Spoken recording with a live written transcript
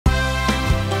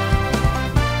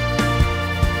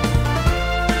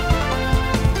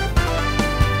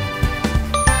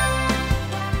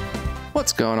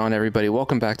What's going on, everybody?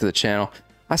 Welcome back to the channel.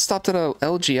 I stopped at a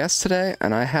LGS today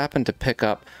and I happened to pick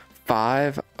up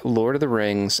 5 Lord of the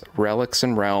Rings Relics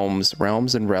and Realms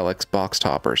and Relics box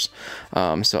toppers.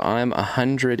 So I'm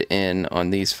 100 in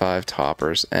on these 5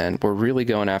 toppers, and we're really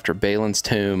going after Balin's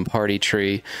Tomb, Party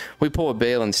Tree. We pull a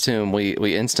Balin's Tomb,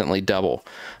 we instantly double.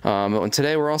 And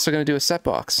today we're also going to do a set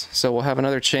box, so we'll have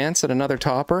another chance at another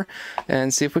topper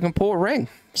and see if we can pull a ring.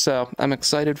 So I'm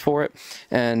excited for it,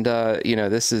 and you know,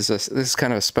 this is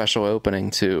kind of a special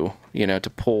opening to, you know, to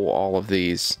pull all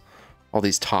these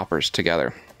toppers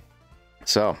together.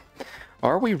 So,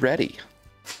 are we ready?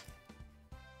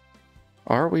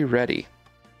 Are we ready?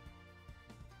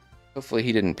 Hopefully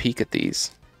he didn't peek at these.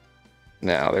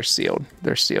 No, they're sealed.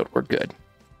 They're sealed. We're good.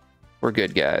 We're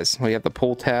good, guys. We have the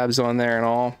pull tabs on there and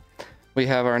all. We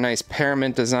have our nice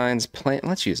Pyramid Designs plan.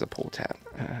 Let's use a pull tab.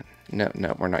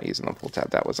 No, we're not using the pull tab.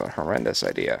 That was a horrendous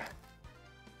idea.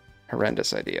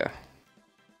 Horrendous idea.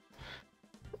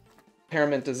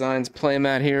 Pyramid Designs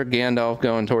playmat here. Gandalf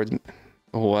going towards...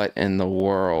 What in the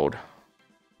world?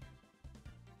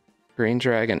 Green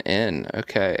Dragon in.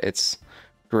 Okay, it's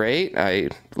great. I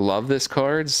love this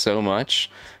card so much.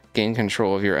 Gain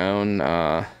control of your own.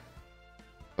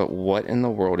 But what in the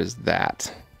world is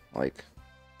that? Like,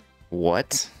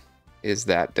 what is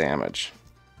that damage?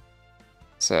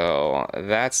 So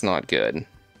that's not good.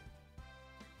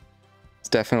 It's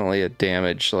definitely a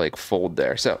damage like fold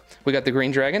there. So we got the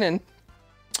Green Dragon in.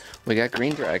 We got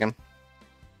Green Dragon.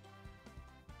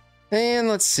 And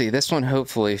let's see, this one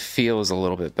hopefully feels a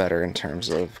little bit better in terms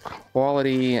of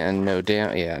quality and no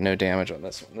damage on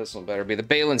this one. This one better be the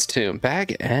Balin's Tomb.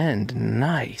 Bag end,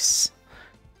 nice.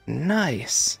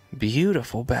 Nice,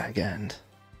 beautiful bag end.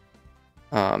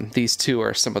 These two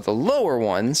are some of the lower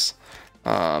ones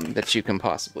that you can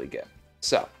possibly get.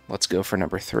 So let's go for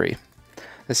number 3.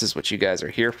 This is what you guys are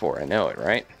here for, I know it,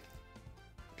 right?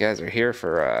 You guys are here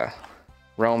for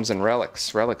Realms and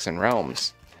Relics, Relics and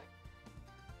Realms.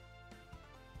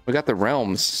 We got the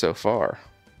Realms so far.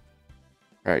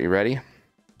 All right, you ready?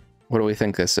 What do we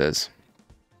think this is?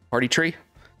 Party Tree?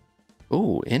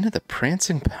 Ooh, into the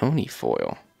Prancing Pony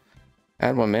foil.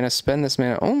 Add 1 mana, spend this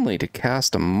mana only to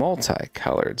cast a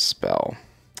multicolored spell.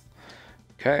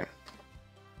 Okay.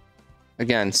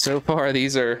 Again, so far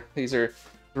these are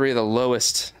 3 of the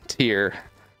lowest tier.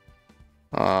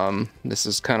 This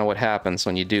is kind of what happens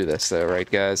when you do this though, right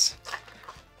guys?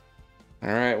 All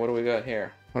right, what do we got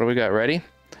here? What do we got? Ready?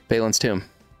 Balin's Tomb.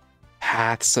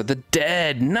 Paths of the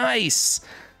Dead. Nice.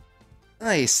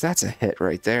 Nice. That's a hit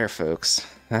right there, folks.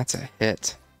 That's a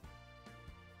hit.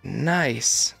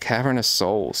 Nice. Cavern of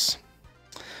Souls.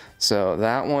 So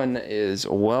that one is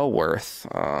well worth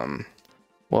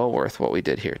what we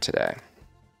did here today.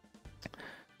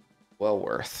 Well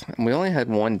worth. And we only had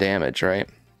 1 damage, right?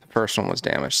 The first one was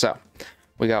damaged. So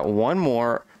we got 1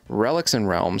 more Relics and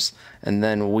Realms, and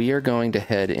then we are going to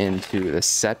head into the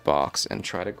set box and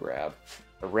try to grab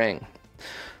a ring.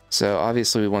 So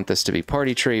obviously we want this to be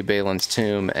Party Tree, Balin's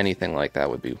Tomb, anything like that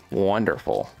would be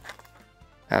wonderful.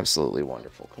 Absolutely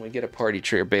wonderful. Can we get a Party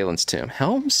Tree or Balin's Tomb?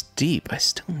 Helm's Deep, I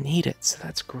still need it, so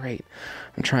that's great.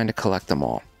 I'm trying to collect them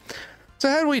all. So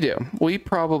how did we do? We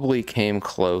probably came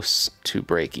close to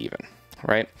break even.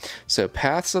 Right, so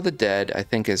Paths of the Dead I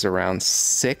think is around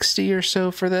 60 or so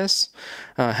for this.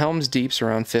 Helm's Deep's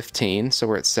around 15, so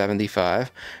we're at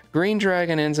 75. Green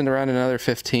Dragon ends in around another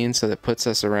 15, so that puts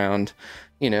us around,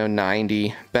 you know,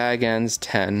 90. Bag ends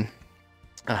 10,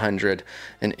 100,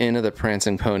 and Into the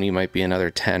Prancing Pony might be another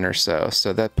 10 or so.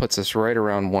 So that puts us right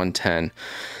around 110,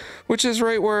 which is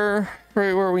right where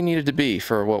we needed to be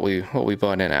for what we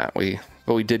bought in at.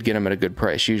 But we did get them at a good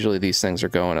price. Usually these things are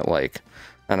going at like,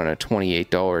 I don't know,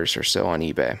 $28 or so on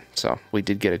eBay. So we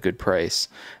did get a good price.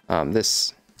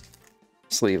 This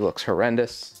sleeve looks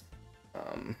horrendous.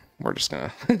 We're just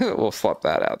gonna, we'll flip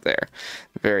that out there.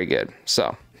 Very good.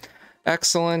 So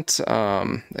excellent.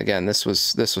 Again, this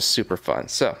was super fun.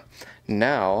 So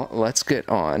now let's get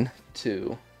on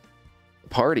to the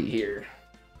party here.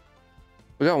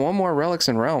 We got 1 more Relics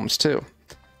and Realms too.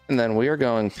 And then we are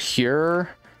going pure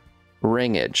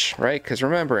ringage, right? Because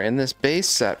remember, in this base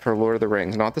set for Lord of the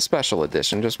Rings, not the special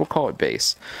edition, just we'll call it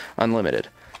base, unlimited,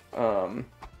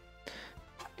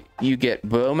 you get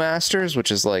Bowmasters,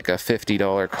 which is like a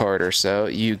 $50 card or so.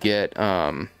 You get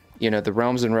you know, the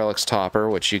Realms and Relics topper,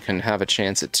 which you can have a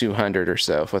chance at 200 or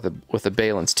so with a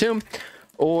Balin's Tomb,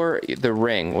 or the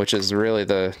ring, which is really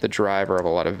the driver of a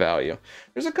lot of value.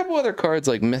 There's a couple other cards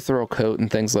like Mithril Coat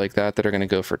and things like that that are going to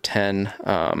go for 10.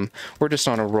 We're just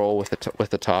on a roll with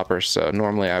the toppers, so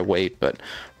normally I wait, but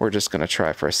we're just going to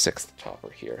try for a 6th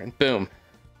topper here. And boom,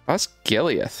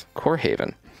 Osgiliath,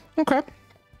 Corehaven. Okay.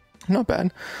 Not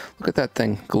bad. Look at that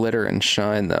thing glitter and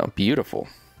shine, though. Beautiful.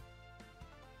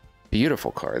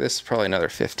 Beautiful card. This is probably another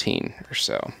 15 or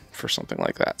so for something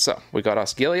like that. So we got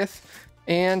Osgiliath,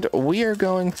 and we are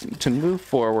going to move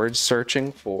forward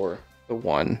searching for the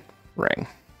one ring.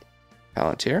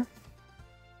 Palantir.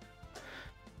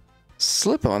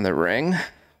 Slip on the ring.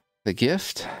 The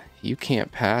gift. You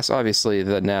can't pass. Obviously,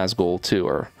 the Nazgul,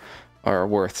 too, are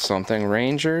worth something.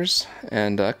 Rangers,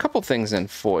 and a couple things in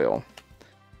foil.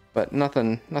 But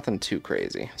nothing too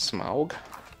crazy. Smaug.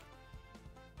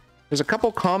 There's a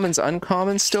couple commons,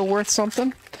 uncommons still worth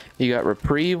something. You got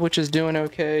Reprieve, which is doing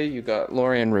okay. You got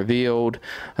Lorien Revealed,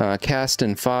 Cast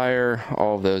in Fire.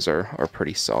 All of those are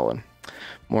pretty solid.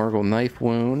 Morgul Knife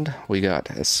Wound. We got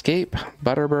Escape,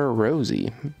 Butterbur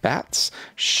Rosie, Bats,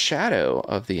 Shadow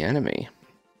of the Enemy.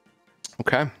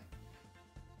 Okay.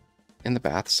 In the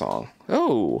Bath Song.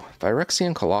 Oh,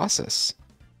 Phyrexian Colossus.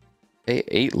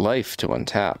 8 life to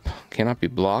untap. Cannot be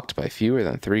blocked by fewer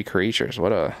than 3 creatures.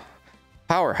 What a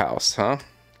powerhouse, huh?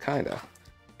 Kinda.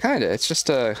 It's just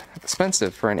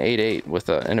expensive for an 8/8 with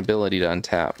an ability to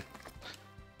untap.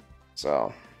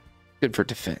 So, good for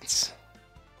defense.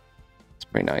 It's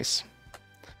pretty nice.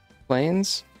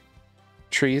 Plains,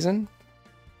 Treason,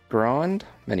 Grand,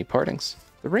 Many Partings.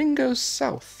 The ring goes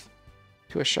south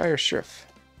to a Shire Sheriff.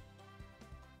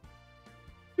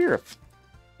 Sheriff.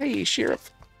 Hey,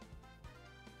 Sheriff.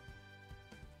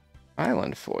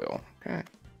 Island foil. Okay.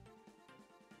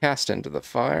 Cast into the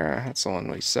fire. That's the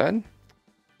one we said.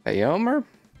 Aomer.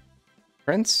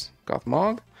 Prince.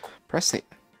 Gothmog. Press the...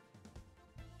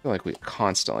 I feel like we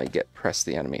constantly get press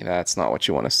the enemy. That's not what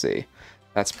you want to see.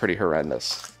 That's pretty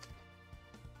horrendous.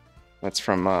 That's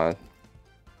from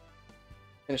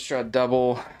Innistrad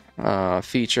Double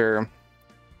feature.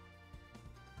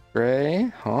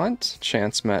 Gray. Haunt.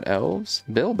 Chance Met Elves.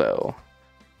 Bilbo.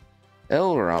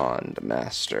 Elrond,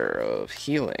 Master of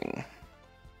Healing.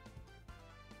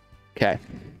 Okay.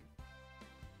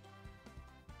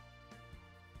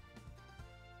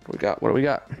 What do we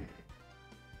got?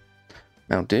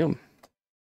 Mount Doom.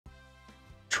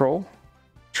 Troll.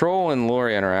 Troll and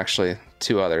Lorien are actually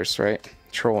 2 others, right?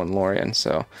 Troll and Lorien,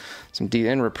 so some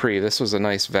in Reprieve. This was a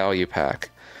nice value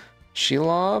pack.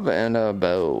 Shelob and a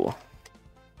bow.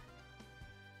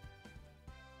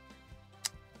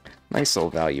 Nice little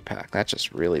value pack. That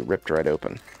just really ripped right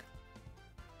open.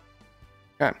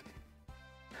 Okay.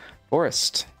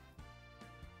 Forest.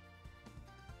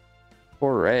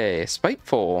 Foray.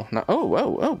 Spiteful. No,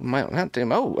 oh, Mount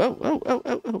Doom.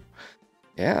 Oh.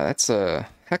 Yeah, that's a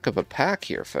heck of a pack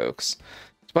here, folks.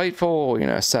 Spiteful, you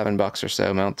know, $7 or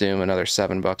so. Mount Doom, another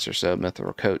 $7 or so.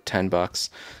 Mithril Coat, $10.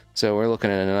 So we're looking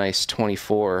at a nice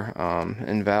 24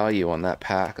 in value on that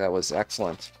pack. That was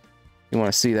excellent. You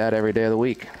want to see that every day of the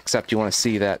week, except you want to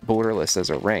see that borderless as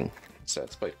a ring. So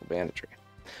it's Spiteful Banditry.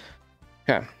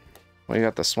 Okay, we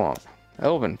got the Swamp.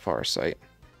 Elven Farsight.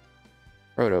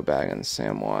 Proto Baggins,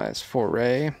 Samwise.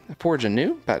 Foray. Forge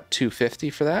Anew, about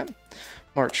 $250 for that.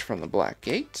 March from the Black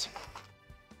Gate.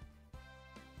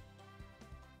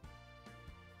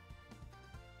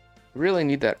 We really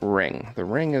need that ring. The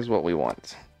ring is what we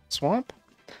want. Swamp.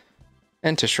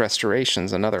 Entish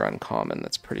Restoration's another uncommon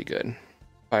that's pretty good.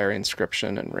 Fire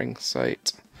Inscription and Ring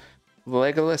Sight.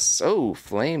 Legolas. Oh,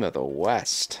 Flame of the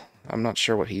West. I'm not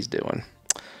sure what he's doing.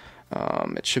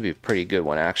 It should be a pretty good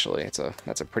one, actually.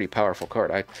 That's a pretty powerful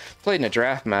card. I played in a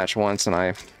draft match once, and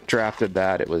I drafted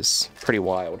that. It was pretty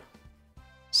wild.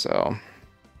 So,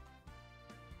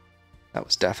 that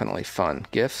was definitely fun.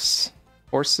 Gifts,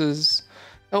 Horses,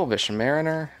 Elvish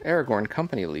Mariner, Aragorn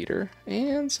Company Leader,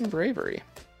 and some Bravery.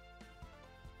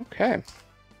 Okay.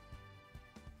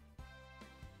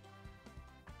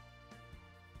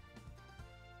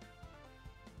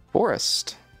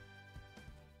 Forest.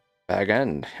 Bag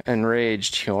End.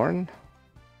 Enraged Hjorn.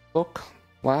 Book.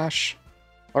 Lash.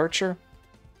 Archer.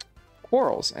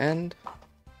 Quarrels. And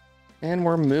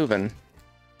we're moving.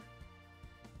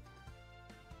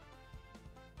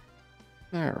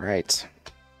 Alright.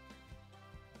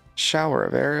 Shower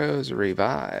of Arrows.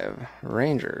 Revive.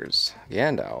 Rangers.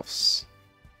 Gandalfs.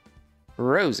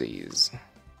 Rosies.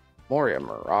 Moria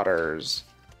Marauders.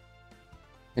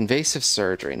 Invasive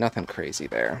Surgery. Nothing crazy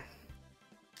there.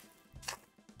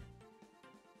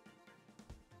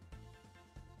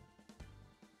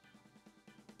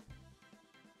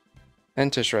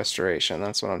 Entish Restoration.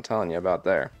 That's what I'm telling you about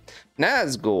there.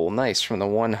 Nazgul. Nice from the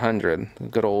 100. The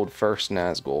good old first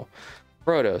Nazgul.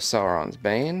 Frodo. Sauron's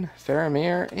Bane.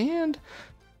 Faramir. And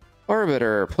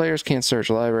Arbiter. Players can't search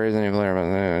libraries. Any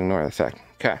player ignore the effect.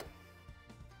 Okay.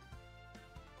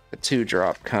 The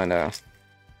 2-drop kind of...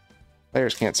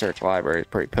 Players can't search libraries.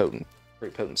 Pretty potent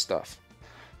stuff.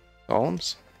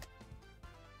 Golems.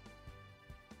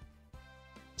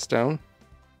 Stone.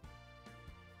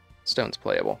 Stone's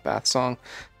playable. Bath Song.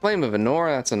 Flame of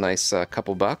Enora, that's a nice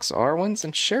couple bucks. Arwins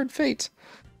and Shared Fate.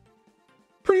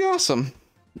 Pretty awesome.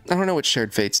 I don't know what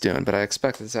Shared Fate's doing, but I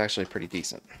expect it's actually pretty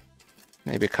decent.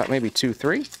 Maybe maybe 2 or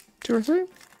 3.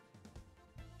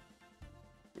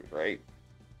 Right.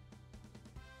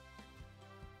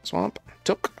 Swamp.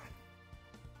 Took.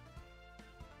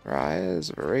 Rise.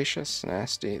 Voracious.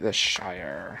 Nasty. The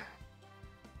Shire.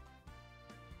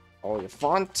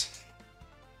 Oliphant.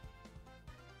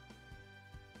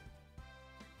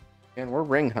 And we're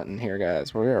ring hunting here,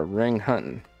 guys. We are ring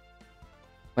hunting.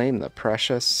 Claim the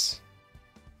Precious.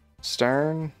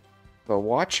 Stern. The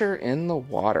Watcher in the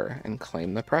Water. And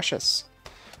claim the Precious.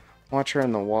 Watcher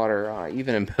in the Water,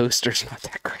 even in posters, not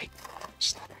that great.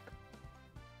 Just not that great.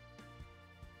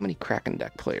 How many Kraken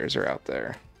deck players are out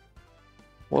there?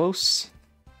 Wos.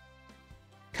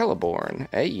 Celeborn.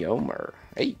 Aomer.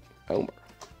 Omer.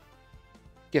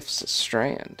 Gifts of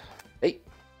Strand.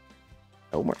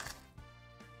 Omer.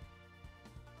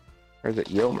 Or is it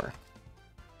Yomer?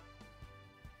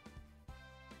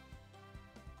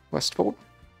 Westfold.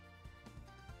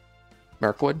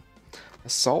 Mirkwood.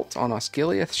 Assault on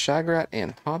Osgiliath, Shagrat,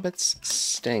 and Hobbit's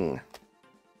Sting.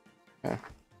 Okay.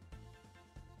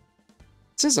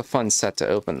 This is a fun set to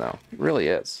open, though. It really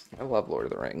is. I love Lord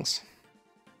of the Rings.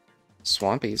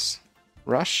 Swampies.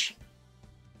 Rush.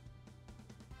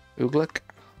 Uglik.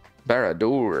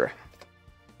 Barad-dûr.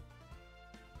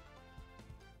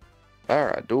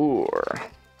 Barad-dûr.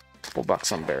 Couple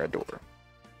bucks on Barad-dûr.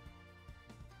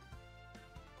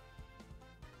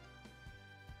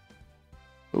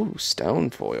 Ooh, stone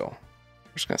foil.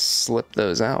 We're just gonna slip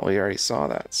those out. We already saw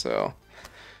that, so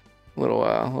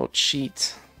little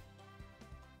cheat.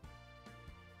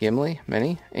 Gimli,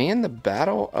 Mini, and the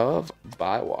Battle of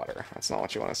Bywater. That's not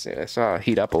what you want to see. I saw it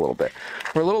heat up a little bit.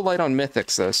 We're a little light on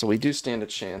mythics though, so we do stand a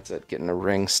chance at getting a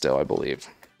ring still, I believe.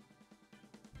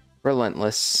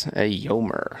 Relentless, a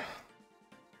Yomer.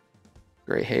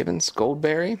 Grey Havens,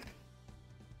 Goldberry.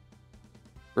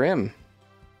 Grim.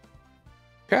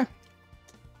 Okay.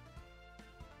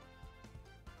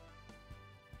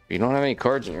 If you don't have any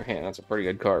cards in your hand, that's a pretty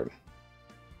good card.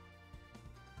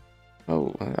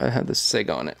 Oh, I had the Sig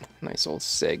on it. Nice old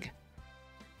Sig.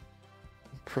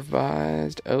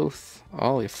 Improvised Oath.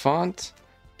 Oliphant.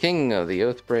 King of the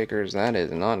Oathbreakers. That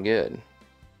is not good.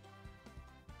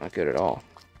 Not good at all.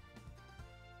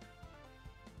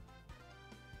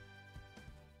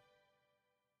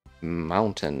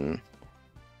 Mountain.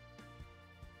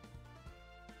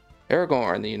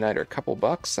 Aragorn the Uniter, couple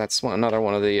bucks. That's another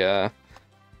one of the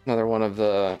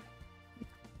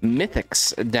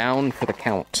mythics down for the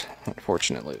count.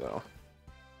 Unfortunately, though.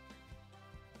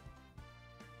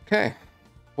 Okay,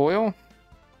 foil.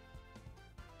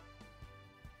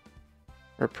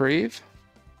 Reprieve.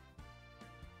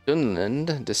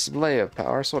 Dunland, display of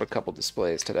power. Sold a couple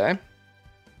displays today.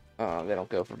 They don't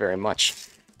go for very much.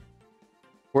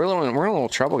 We're in a little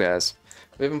trouble, guys.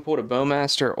 We haven't pulled a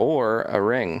Bowmaster or a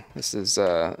ring. This is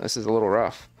a little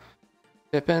rough.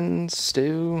 Pippin,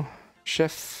 Stew,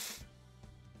 Schiff,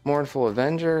 Mournful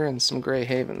Avenger, and some Grey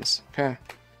Havens. Okay,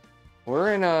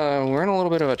 we're in a little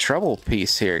bit of a trouble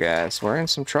piece here, guys. We're in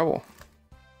some trouble.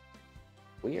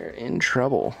 We are in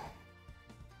trouble.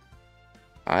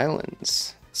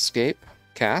 Islands, Escape,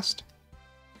 Cast,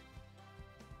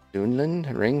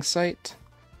 Dunland, Ring Sight,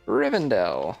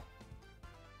 Rivendell.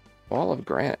 Wall of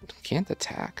Granite. Can't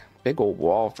attack. Big old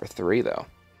wall for 3, though.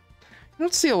 You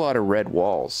don't see a lot of red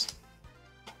walls.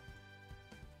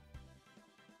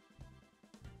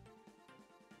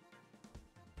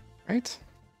 Right?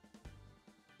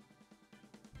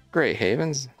 Grey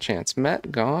Havens. Chance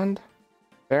Met. Gond.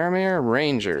 Faramir.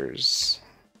 Rangers.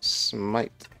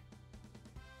 Smite.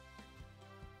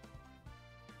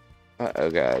 Uh-oh,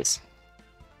 guys.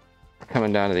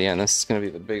 Coming down to the end. This is going to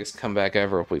be the biggest comeback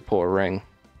ever if we pull a ring.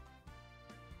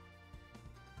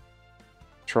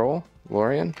 Troll,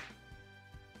 Lorien,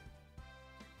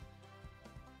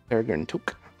 Peregrine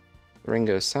Took. The ring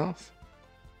goes south.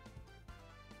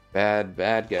 Bad,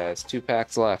 guys. 2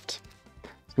 packs left.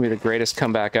 It's gonna be the greatest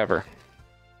comeback ever.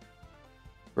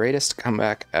 Greatest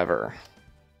comeback ever.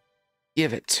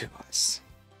 Give it to us.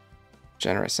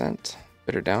 Generous Ent,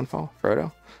 Bitter Downfall,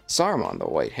 Frodo, Saruman the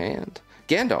White Hand,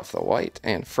 Gandalf the White,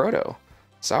 and Frodo.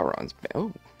 Sauron's.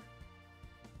 Oh.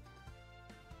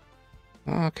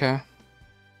 Okay.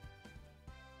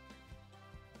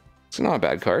 It's not a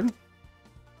bad card.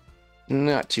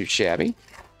 Not too shabby.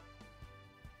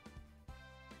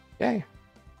 Yay.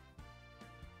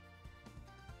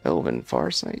 Elven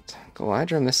Farsight,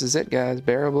 Galadrim, this is it, guys.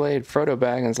 Barrowblade, Frodo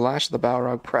Baggins, Lash of the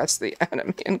Balrog, press the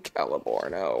enemy, and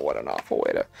Celeborn. Oh, what an awful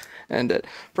way to end it.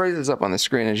 Phrases up on the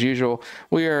screen as usual.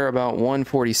 We are about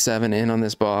 147 in on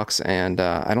this box, and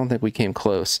I don't think we came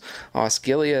close.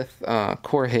 Osgiliath,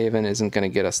 Corehaven isn't going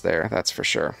to get us there, that's for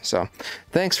sure. So,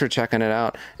 thanks for checking it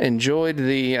out. Enjoyed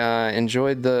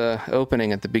the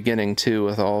opening at the beginning too,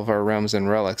 with all of our realms and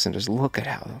relics, and just look at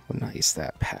how nice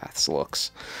that paths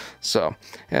looks. So,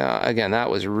 again, that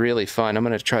was really fun. I'm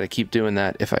going to try to keep doing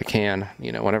that if I can,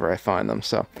 you know, whenever I find them.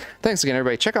 So, thanks again,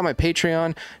 everybody. Check out my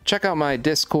Patreon, check out my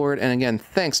Discord, and again,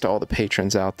 thanks to all the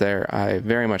patrons out there. I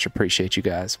very much appreciate you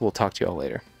guys. We'll talk to you all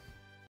later.